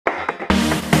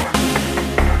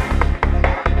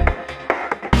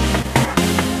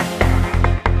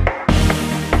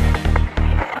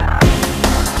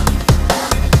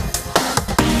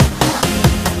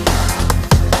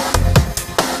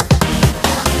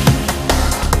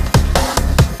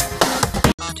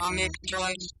Electronic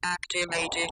joints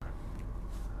activated.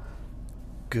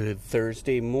 Good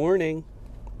Thursday morning.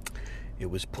 It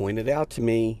was pointed out to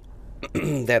me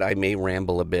that I may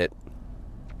ramble a bit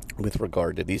with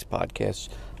regard to these podcasts.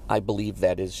 I believe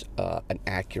that is an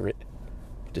accurate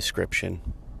description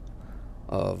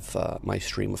of my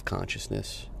Stream of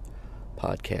Consciousness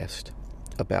podcast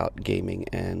about gaming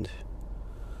and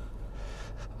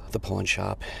the pawn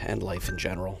shop and life in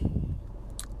general.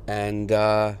 And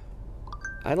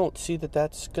I don't see that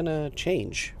that's going to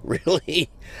change, really.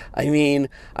 I mean,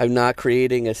 I'm not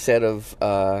creating a set of,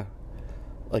 I'm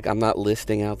not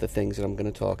listing out the things that I'm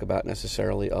going to talk about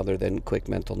necessarily other than quick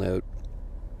mental note.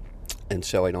 And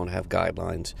so I don't have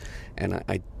guidelines. And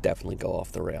I definitely go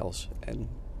off the rails and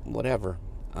whatever.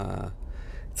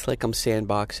 It's like I'm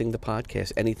sandboxing the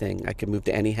podcast. Anything. I could move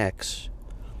to any hex.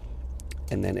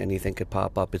 And then anything could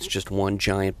pop up. It's just one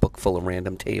giant book full of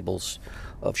random tables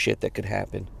of shit that could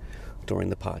happen during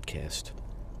the podcast.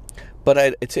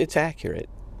 But it's accurate.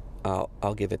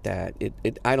 I'll give it that.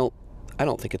 I don't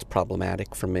think it's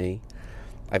problematic for me.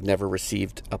 I've never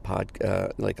received a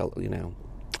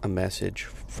message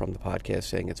from the podcast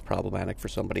saying it's problematic for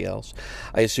somebody else.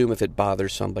 I assume if it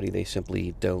bothers somebody, they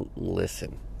simply don't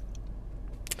listen,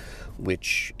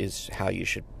 which is how you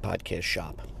should podcast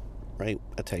shop, right?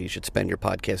 That's how you should spend your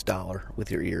podcast dollar, with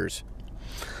your ears.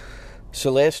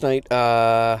 So last night,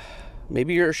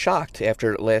 maybe you're shocked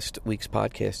after last week's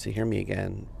podcast to hear me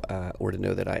again, or to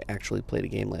know that I actually played a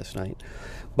game last night.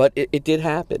 But it did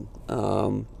happen.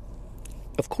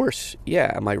 Of course,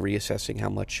 yeah. Am I reassessing how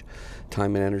much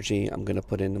time and energy I'm going to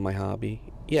put into my hobby?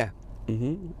 Yeah.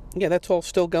 Yeah, that's all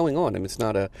still going on. I mean, it's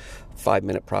not a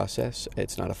 5-minute process.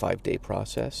 It's not a 5-day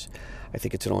process. I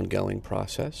think it's an ongoing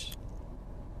process.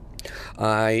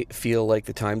 I feel like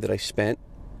the time that I spent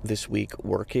this week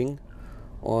working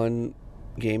on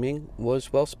gaming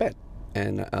was well spent.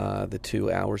 And the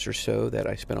 2 hours or so that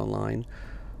I spent online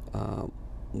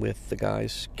with the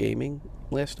guys gaming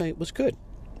last night was good.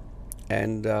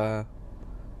 And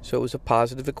so it was a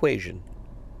positive equation,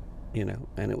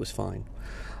 and it was fine.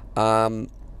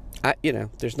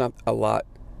 There's not a lot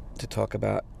to talk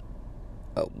about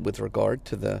with regard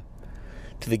to the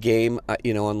game.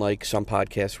 Unlike some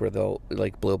podcasts where they'll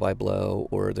like blow by blow,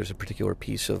 or there's a particular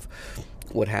piece of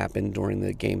what happened during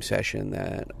the game session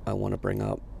that I want to bring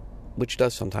up, which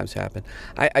does sometimes happen.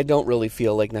 I don't really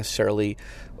feel like necessarily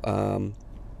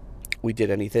we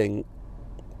did anything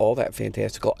all that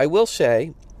fantastical. I will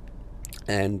say,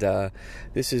 and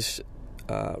this is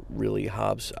really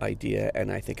Hobbs' idea,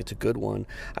 and I think it's a good one.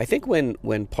 I think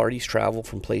when parties travel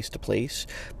from place to place,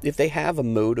 if they have a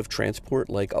mode of transport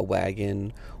like a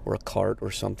wagon or a cart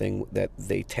or something that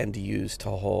they tend to use to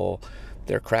haul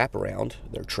their crap around,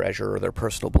 their treasure or their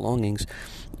personal belongings,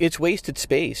 it's wasted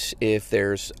space if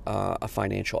there's a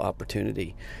financial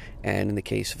opportunity. And in the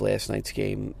case of last night's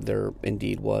game, there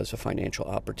indeed was a financial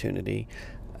opportunity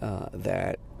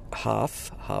that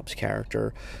Hobbs'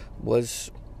 character was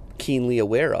keenly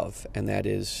aware of, and that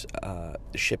is the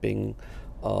shipping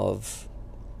of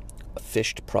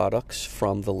fished products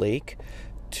from the lake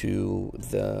to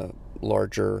the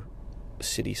larger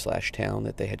city/town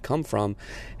that they had come from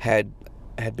had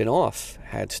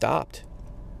stopped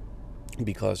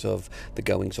because of the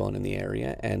goings-on in the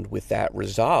area. And with that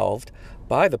resolved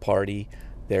by the party,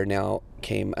 there now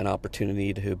came an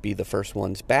opportunity to be the first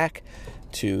ones back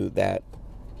to that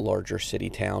larger city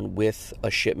town with a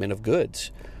shipment of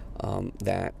goods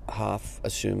that Hoff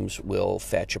assumes will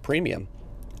fetch a premium.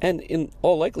 And in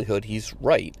all likelihood, he's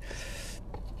right.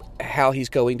 How he's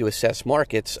going to assess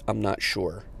markets, I'm not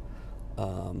sure.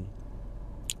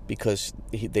 Because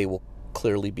they will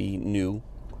clearly be new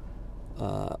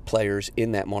players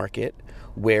in that market.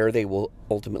 Where they will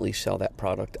ultimately sell that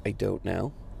product, I don't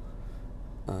know.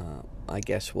 I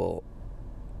guess we'll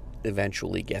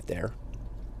eventually get there.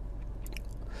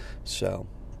 So,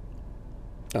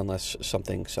 unless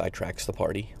something sidetracks the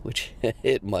party, which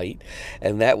it might,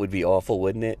 and that would be awful,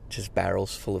 wouldn't it? Just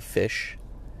barrels full of fish,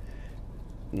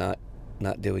 not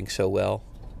doing so well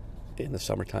in the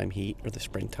summertime heat or the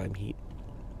springtime heat.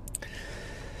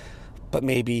 But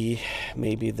maybe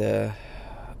the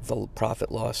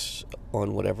profit loss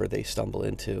on whatever they stumble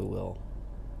into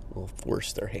will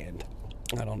force their hand.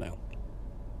 I don't know.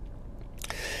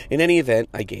 In any event,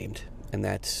 I gamed, and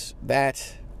that's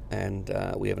that. And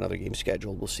we have another game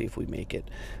scheduled. We'll see if we make it.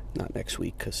 Not next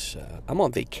week, because I'm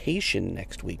on vacation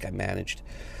next week. I managed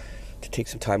to take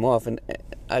some time off. And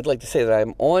I'd like to say that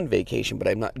I'm on vacation, but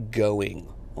I'm not going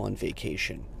on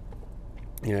vacation.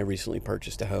 I recently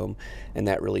purchased a home, and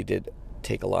that really did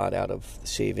take a lot out of the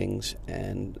savings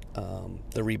and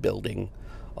the rebuilding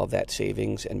of that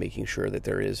savings and making sure that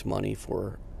there is money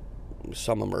for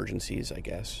some emergencies, I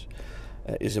guess,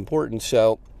 is important.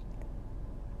 So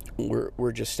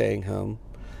we're just staying home.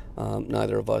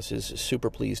 Neither of us is super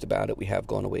pleased about it. We have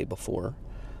gone away before.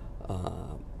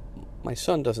 My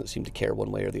son doesn't seem to care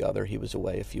one way or the other. He was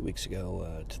away a few weeks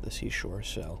ago to the seashore,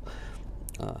 so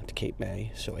to Cape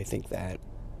May. So I think that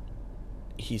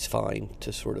he's fine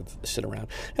to sort of sit around.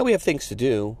 And we have things to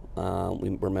do.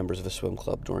 We're members of a swim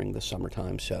club during the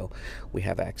summertime, so we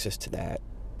have access to that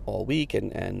all week.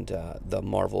 And the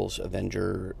Marvel's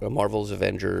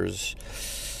Avengers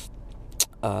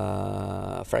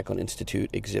Franklin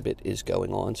Institute exhibit is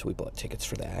going on, so we bought tickets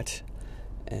for that.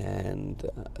 And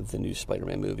the new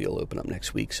Spider-Man movie will open up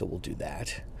next week, so we'll do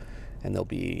that. And there'll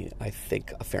be, I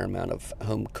think, a fair amount of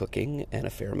home cooking and a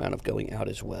fair amount of going out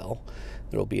as well.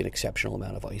 There'll be an exceptional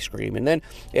amount of ice cream. And then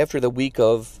after the week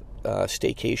of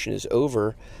staycation is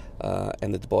over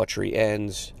and the debauchery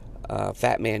ends,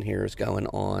 Fat Man here is going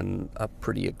on a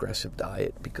pretty aggressive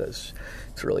diet because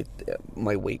it's really,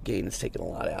 my weight gain has taken a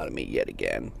lot out of me yet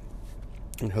again.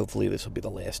 And hopefully this will be the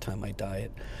last time I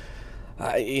diet.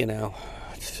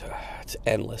 It's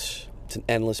endless. It's an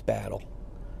endless battle.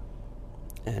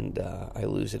 And I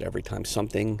lose it every time.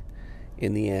 Something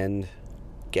in the end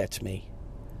gets me.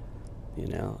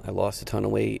 I lost a ton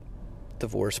of weight.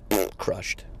 Divorce,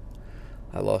 crushed.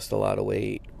 I lost a lot of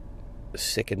weight.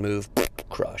 Sick and move,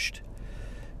 crushed.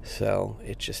 So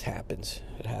it just happens.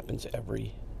 It happens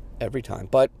every time.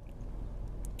 But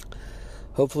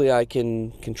hopefully I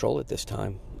can control it this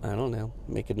time. I don't know.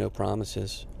 Making no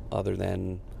promises other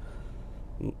than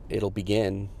it'll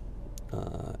begin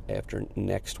after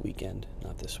next weekend.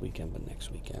 Not this weekend, but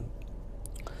next weekend.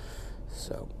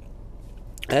 So,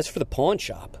 as for the pawn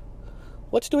shop,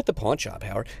 what's new at the pawn shop,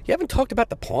 Howard? You haven't talked about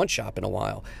the pawn shop in a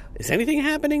while. Is anything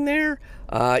happening there?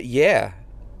 Yeah,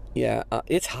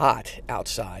 it's hot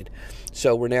outside.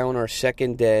 So we're now on our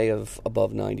second day of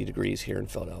above 90 degrees here in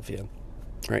Philadelphia.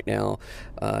 Right now,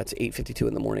 it's 8:52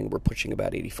 in the morning. We're pushing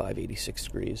about 85, 86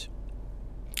 degrees.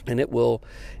 And it will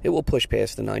push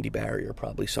past the 90 barrier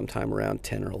probably sometime around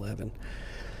 10 or 11.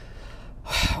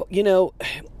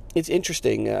 It's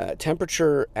interesting.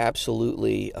 Temperature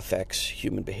absolutely affects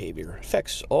human behavior.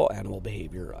 Affects all animal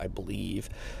behavior, I believe.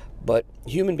 But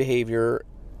human behavior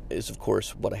is, of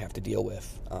course, what I have to deal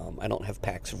with. I don't have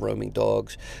packs of roaming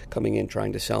dogs coming in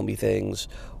trying to sell me things,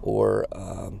 or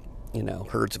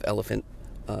herds of elephant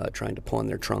trying to pawn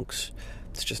their trunks.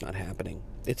 It's just not happening.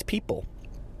 It's people.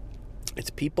 It's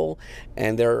people,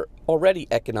 and they're already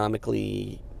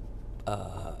economically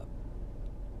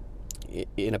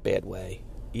in a bad way,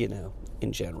 in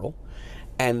general.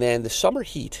 And then the summer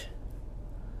heat,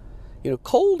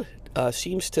 cold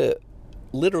seems to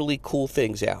literally cool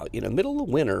things out. Middle of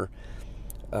the winter,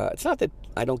 it's not that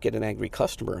I don't get an angry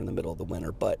customer in the middle of the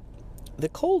winter, but the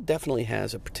cold definitely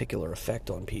has a particular effect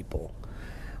on people,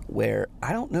 where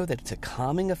I don't know that it's a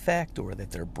calming effect or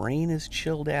that their brain is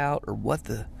chilled out or what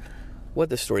the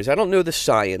story is. I don't know the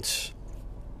science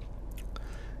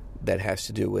that has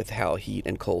to do with how heat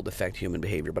and cold affect human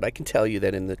behavior, but I can tell you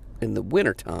that in the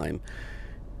wintertime,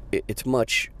 it's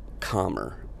much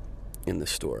calmer in the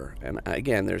store. And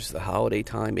again, there's the holiday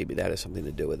time. Maybe that has something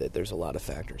to do with it. There's a lot of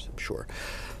factors, I'm sure.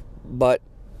 But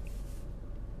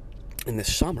in the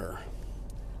summer,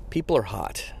 people are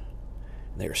hot.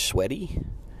 They're sweaty.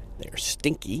 They're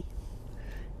stinky.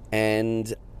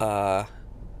 And they are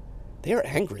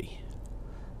angry.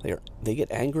 They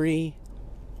get angry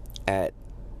at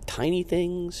tiny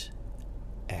things,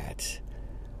 at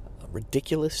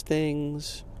ridiculous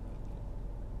things.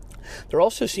 There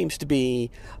also seems to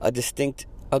be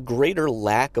a greater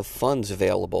lack of funds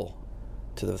available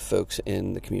to the folks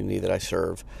in the community that I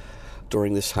serve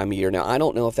during this time of year. Now, I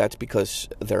don't know if that's because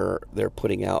they're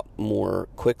putting out more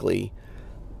quickly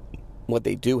what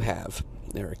they do have.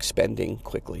 They're expending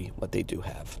quickly what they do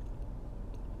have.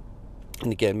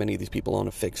 And again, many of these people own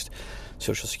a fixed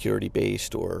Social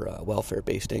Security-based or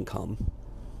welfare-based income.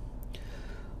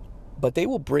 But they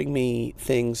will bring me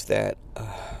things that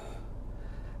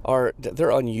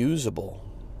they're unusable.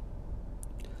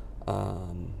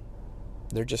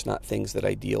 They're just not things that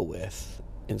I deal with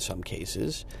in some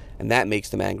cases. And that makes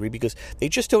them angry because they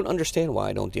just don't understand why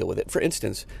I don't deal with it. For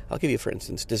instance,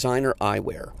 designer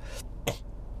eyewear.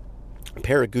 A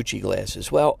pair of Gucci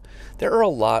glasses. Well, there are a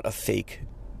lot of fake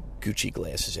Gucci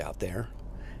glasses out there,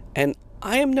 and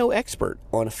I am no expert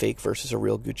on a fake versus a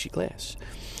real Gucci glass.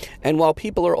 And while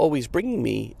people are always bringing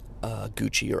me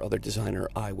Gucci or other designer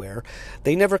eyewear,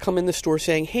 they never come in the store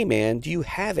saying, "Hey man, do you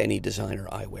have any designer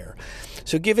eyewear?"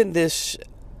 So given this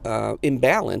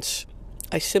imbalance,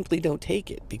 I simply don't take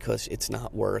it because it's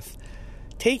not worth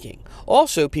taking.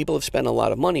 Also, people have spent a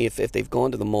lot of money if they've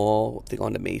gone to the mall, if they've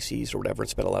gone to Macy's or whatever, and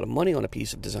spent a lot of money on a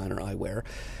piece of designer eyewear,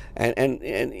 and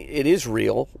it is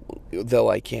real, though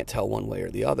I can't tell one way or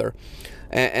the other.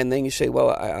 And then you say, well,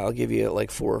 I'll give you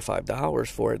like $4 or $5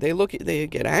 for it. They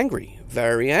get angry,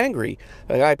 very angry.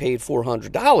 Like, I paid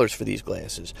 $400 for these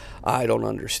glasses. I don't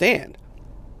understand.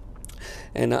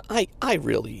 And I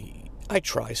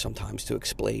try sometimes to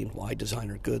explain why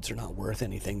designer goods are not worth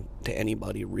anything to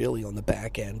anybody really on the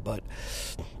back end, but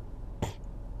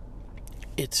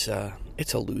it's a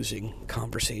losing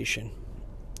conversation,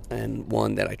 and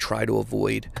one that I try to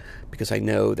avoid, because I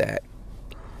know that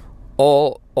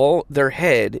all their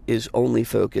head is only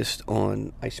focused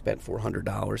on, I spent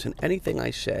 $400, and anything I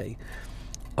say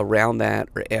around that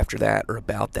or after that or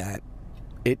about that,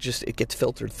 it gets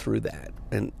filtered through that,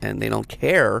 and they don't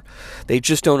care. They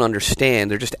just don't understand.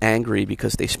 They're just angry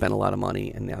because they spent a lot of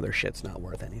money and now their shit's not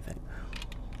worth anything.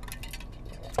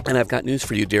 And I've got news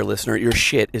for you, dear listener. Your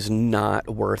shit is not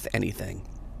worth anything.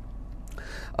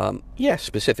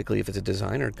 Specifically if it's a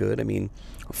designer good. I mean,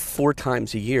 4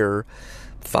 times a year,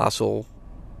 Fossil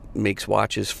makes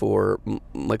watches for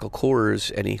Michael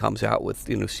Kors, and he comes out with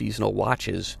seasonal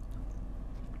watches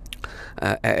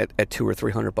at $200 or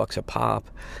 $300 a pop,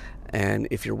 and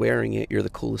if you're wearing it, you're the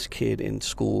coolest kid in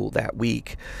school that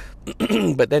week.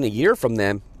 But then a year from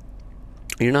then,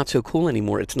 you're not so cool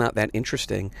anymore. It's not that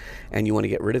interesting, and you want to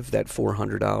get rid of that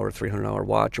 $400, $300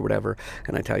 watch or whatever.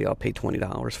 And I tell you, I'll pay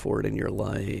 $20 for it, and you're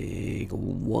like,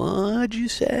 "What'd you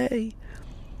say?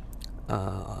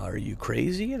 Are you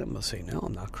crazy?" And I'm going to say, no,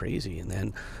 I'm not crazy. And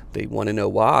then they want to know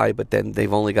why, but then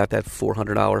they've only got that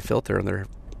 $400 filter in their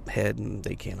head, and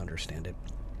they can't understand it.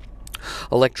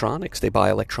 Electronics, they buy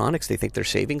electronics, they think they're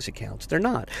savings accounts. They're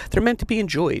not. They're meant to be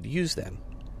enjoyed. Use them.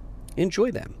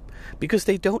 Enjoy them. Because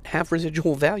they don't have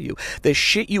residual value. The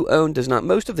shit you own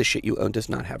most of the shit you own does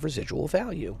not have residual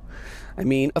value. I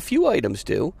mean, a few items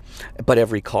do, but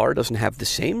every car doesn't have the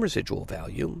same residual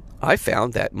value. I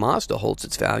found that Mazda holds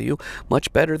its value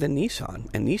much better than Nissan,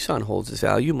 and Nissan holds its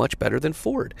value much better than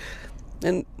Ford.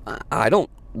 And I don't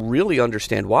really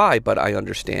understand why, but I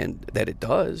understand that it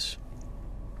does.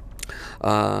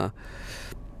 Your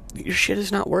shit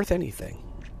is not worth anything.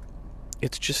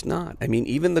 It's just not. I mean,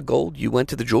 even the gold you went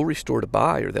to the jewelry store to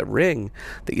buy, or that ring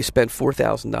that you spent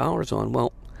 $4,000 on,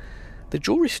 well, the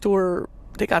jewelry store,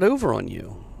 they got over on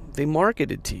you. They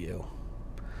marketed to you.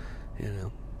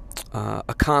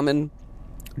 A common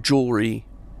jewelry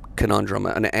conundrum,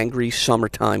 an angry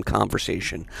summertime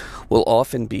conversation, will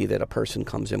often be that a person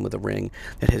comes in with a ring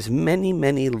that has many,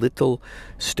 many little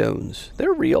stones.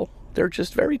 They're real. They're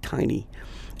just very tiny.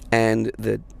 And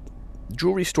the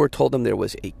jewelry store told them there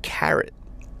was a carat's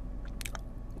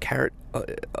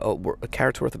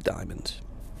worth of diamonds.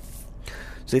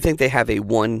 So they think they have a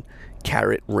 1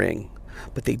 carat ring,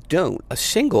 but they don't. A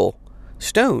single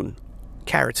stone,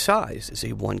 carat size, is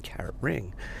a 1 carat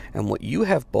ring. And what you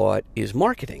have bought is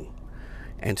marketing.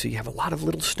 And so you have a lot of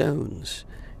little stones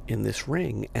in this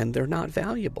ring, and they're not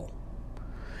valuable.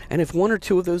 And if 1 or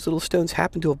 2 of those little stones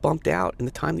happen to have bumped out in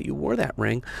the time that you wore that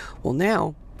ring, well,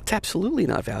 now it's absolutely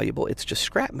not valuable. It's just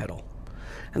scrap metal.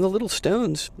 And the little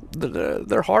stones,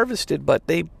 they're harvested, but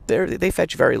they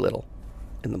fetch very little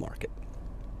in the market.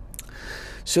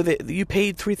 So you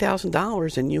paid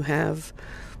 $3,000 and you have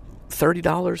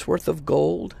 $30 worth of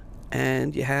gold,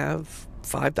 and you have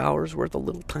 $5 worth of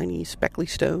little tiny speckly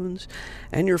stones,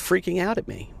 and you're freaking out at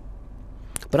me.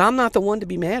 But I'm not the one to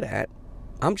be mad at.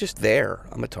 I'm just there.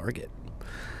 I'm a target.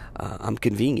 I'm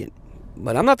convenient.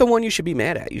 But I'm not the one you should be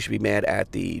mad at. You should be mad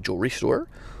at the jewelry store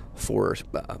for,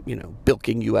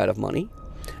 bilking you out of money.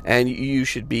 And you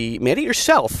should be mad at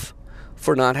yourself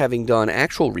for not having done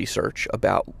actual research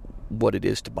about what it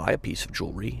is to buy a piece of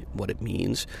jewelry, what it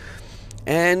means.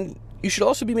 And you should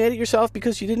also be mad at yourself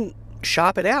because you didn't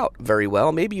shop it out very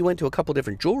well. Maybe you went to a couple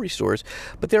different jewelry stores,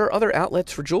 but there are other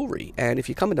outlets for jewelry. And if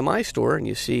you come into my store and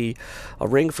you see a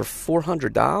ring for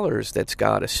 $400 that's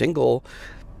got a single,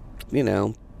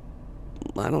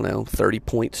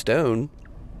 30-point stone,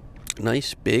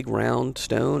 nice big round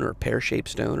stone or pear-shaped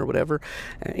stone or whatever,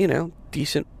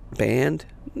 decent band,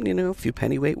 a few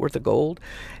pennyweight worth of gold,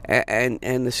 and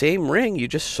the same ring you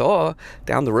just saw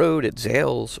down the road at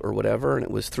Zales or whatever, and it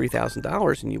was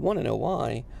 $3,000, and you want to know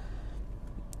why.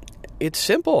 It's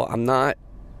simple. I'm not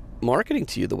marketing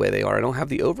to you the way they are. I don't have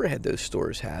the overhead those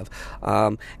stores have.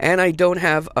 And I don't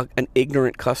have an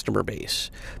ignorant customer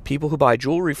base. People who buy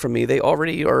jewelry from me, they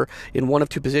already are in one of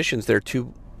two positions. They're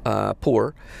too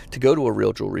poor to go to a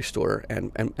real jewelry store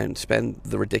and spend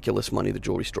the ridiculous money the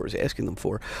jewelry store is asking them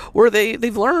for, or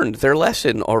they've learned their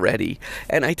lesson already.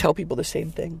 And I tell people the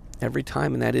same thing every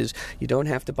time, and that is, you don't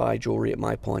have to buy jewelry at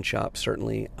my pawn shop.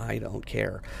 Certainly, I don't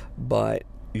care, but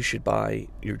you should buy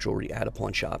your jewelry at a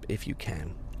pawn shop if you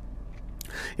can.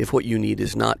 If what you need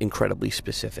is not incredibly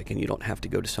specific and you don't have to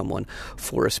go to someone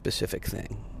for a specific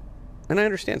thing. And I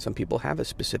understand some people have a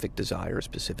specific desire, a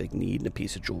specific need in a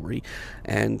piece of jewelry,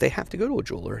 and they have to go to a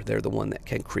jeweler. They're the one that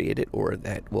can create it or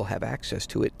that will have access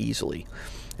to it easily.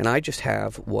 And I just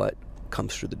have what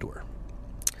comes through the door.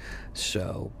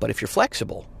 So, but if you're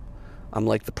flexible, I'm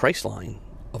like the Priceline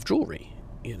of jewelry,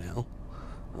 you know.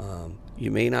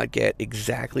 You may not get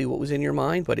exactly what was in your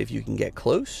mind, but if you can get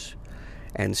close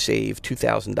and save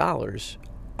 $2,000,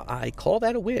 I call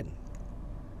that a win.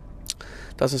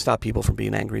 Doesn't stop people from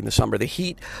being angry in the summer. The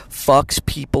heat fucks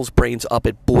people's brains up.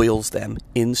 It boils them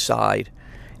inside,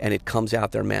 and it comes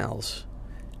out their mouths.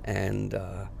 And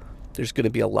there's going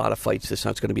to be a lot of fights this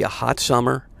summer. It's going to be a hot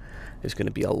summer. There's going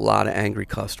to be a lot of angry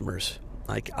customers.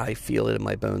 I feel it in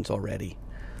my bones already.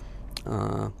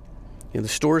 The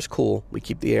store is cool. We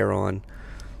keep the air on.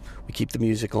 We keep the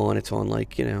music on. It's on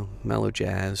like, mellow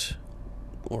jazz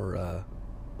or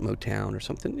Motown or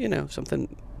something,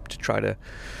 something to try to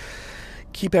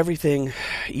keep everything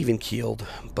even keeled.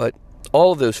 But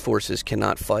all of those forces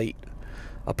cannot fight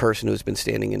a person who's been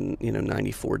standing in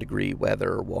 94 degree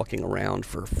weather or walking around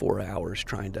for 4 hours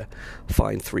trying to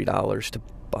find $3 to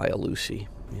buy a Lucy.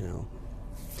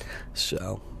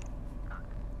 So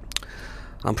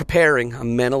I'm preparing.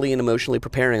 I'm mentally and emotionally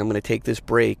preparing. I'm going to take this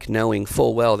break knowing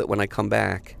full well that when I come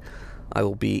back I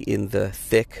will be in the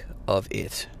thick of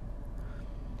it.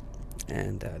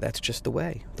 And that's just the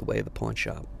way of the pawn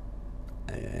shop.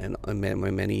 And in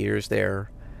my many years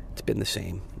there, it's been the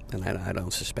same, and I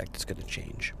don't suspect it's going to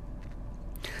change.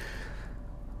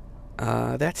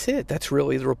 That's it. That's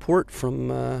really the report from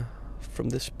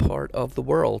this part of the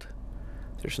world.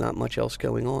 There's not much else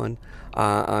going on.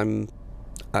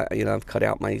 I've cut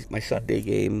out my Sunday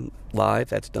game live.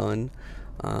 That's done.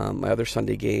 My other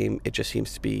Sunday game, it just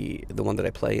seems to be the one that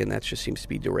I play in. That just seems to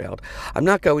be derailed. I'm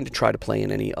not going to try to play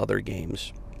in any other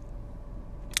games.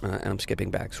 And I'm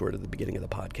skipping back sort of the beginning of the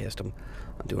podcast. I'm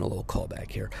doing a little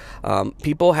callback here.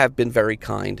 People have been very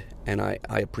kind, and I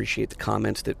appreciate the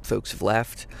comments that folks have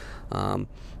left.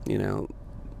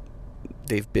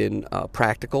 They've been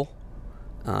practical.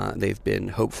 They've been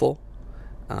hopeful.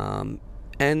 And,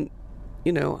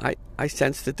 I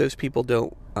sense that those people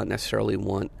don't necessarily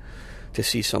want to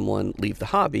see someone leave the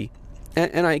hobby.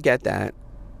 And I get that.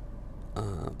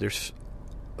 There's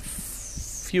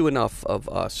few enough of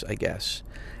us, I guess,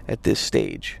 at this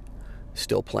stage,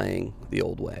 still playing the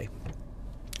old way,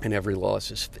 and every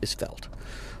loss is felt.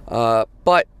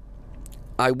 But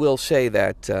I will say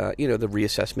that the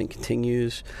reassessment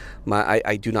continues.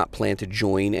 I do not plan to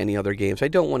join any other games. I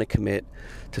don't want to commit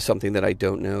to something that I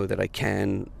don't know that I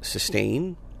can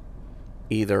sustain,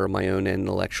 either my own end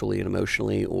intellectually and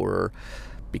emotionally, or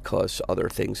because other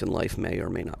things in life may or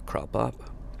may not crop up.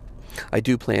 I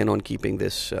do plan on keeping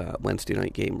this Wednesday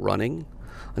night game running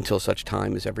until such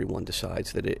time as everyone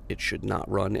decides that it should not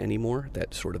run anymore,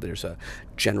 that sort of there's a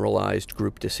generalized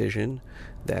group decision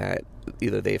that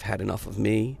either they've had enough of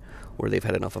me or they've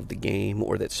had enough of the game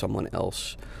or that someone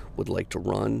else would like to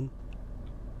run.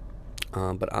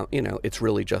 But it's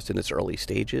really just in its early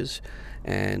stages,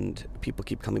 and people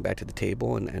keep coming back to the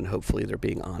table, and hopefully they're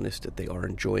being honest that they are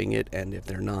enjoying it, and if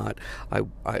they're not, I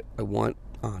want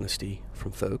honesty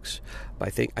from folks, but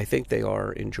I think they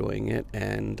are enjoying it,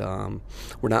 and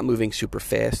we're not moving super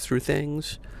fast through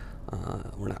things.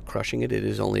 We're not crushing it. It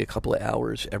is only a couple of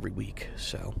hours every week,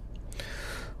 so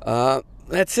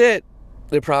that's it.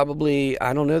 I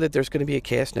don't know that there's going to be a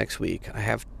cast next week. I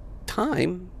have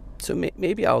time, so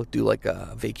maybe I'll do like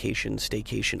a staycation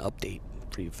update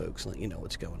for you folks, let you know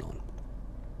what's going on.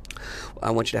 I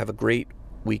want you to have a great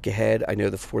week ahead. I know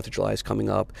the 4th of July is coming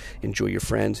up. Enjoy your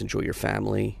friends, enjoy your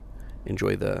family,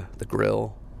 enjoy the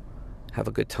grill, have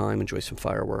a good time, enjoy some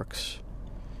fireworks.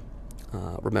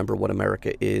 Remember what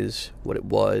America is, what it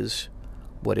was,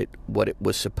 what it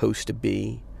was supposed to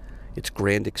be, its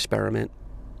grand experiment,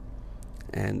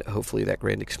 and hopefully that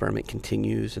grand experiment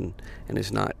continues and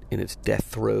is not in its death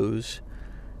throes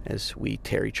as we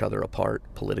tear each other apart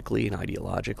politically and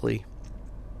ideologically.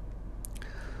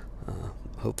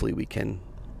 Hopefully we can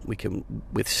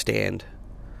withstand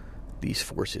these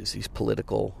forces, these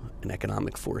political and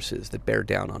economic forces that bear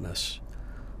down on us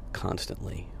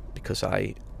constantly, because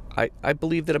I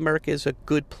believe that America is a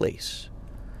good place.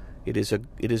 It is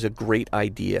a great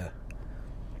idea,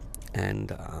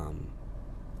 and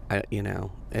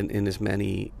and in as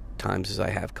many times as I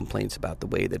have complaints about the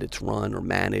way that it's run or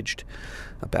managed,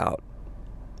 about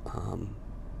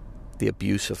the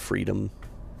abuse of freedom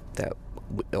that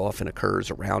often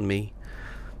occurs around me,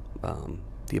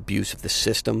 the abuse of the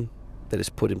system that is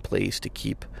put in place to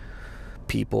keep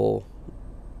people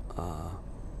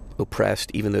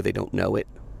oppressed even though they don't know it.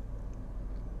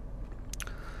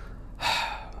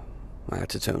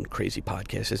 That's its own crazy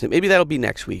podcast, isn't it? Maybe that'll be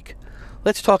next week.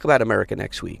 Let's talk about America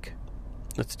next week.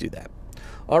 Let's do that.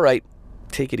 All right.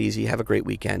 Take it easy. Have a great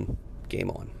weekend. Game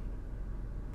on.